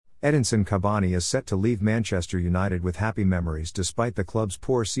Edinson Cavani is set to leave Manchester United with happy memories despite the club's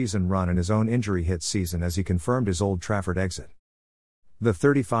poor season run and his own injury-hit season as he confirmed his Old Trafford exit. The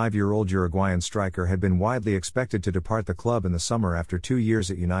 35-year-old Uruguayan striker had been widely expected to depart the club in the summer after 2 years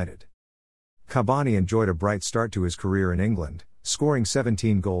at United. Cavani enjoyed a bright start to his career in England, scoring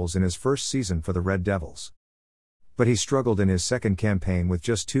 17 goals in his first season for the Red Devils. But he struggled in his second campaign with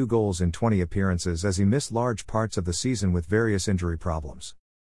just 2 goals in 20 appearances as he missed large parts of the season with various injury problems.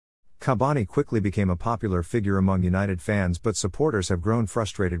 Cavani quickly became a popular figure among United fans, but supporters have grown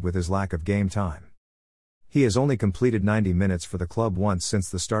frustrated with his lack of game time. He has only completed 90 minutes for the club once since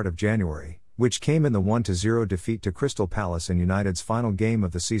the start of January, which came in the 1-0 defeat to Crystal Palace in United's final game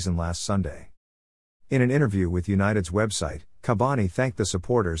of the season last Sunday. In an interview with United's website, Cavani thanked the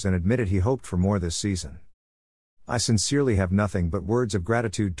supporters and admitted he hoped for more this season. "I sincerely have nothing but words of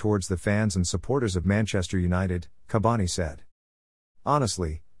gratitude towards the fans and supporters of Manchester United," Cavani said.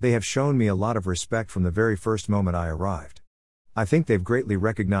 "Honestly, they have shown me a lot of respect from the very first moment I arrived. I think they've greatly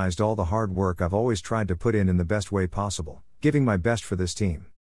recognized all the hard work I've always tried to put in the best way possible, giving my best for this team.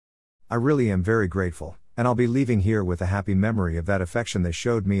 I really am very grateful, and I'll be leaving here with a happy memory of that affection they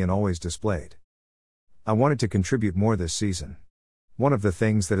showed me and always displayed. I wanted to contribute more this season. One of the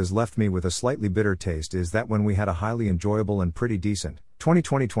things that has left me with a slightly bitter taste is that when we had a highly enjoyable and pretty decent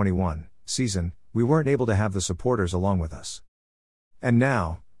 2020-21 season, we weren't able to have the supporters along with us. And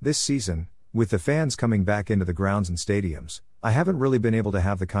now, this season, with the fans coming back into the grounds and stadiums, I haven't really been able to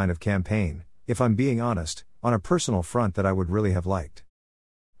have the kind of campaign, if I'm being honest, on a personal front that I would really have liked."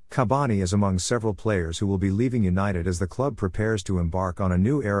 Cavani is among several players who will be leaving United as the club prepares to embark on a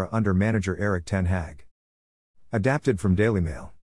new era under manager Erik ten Hag. Adapted from Daily Mail.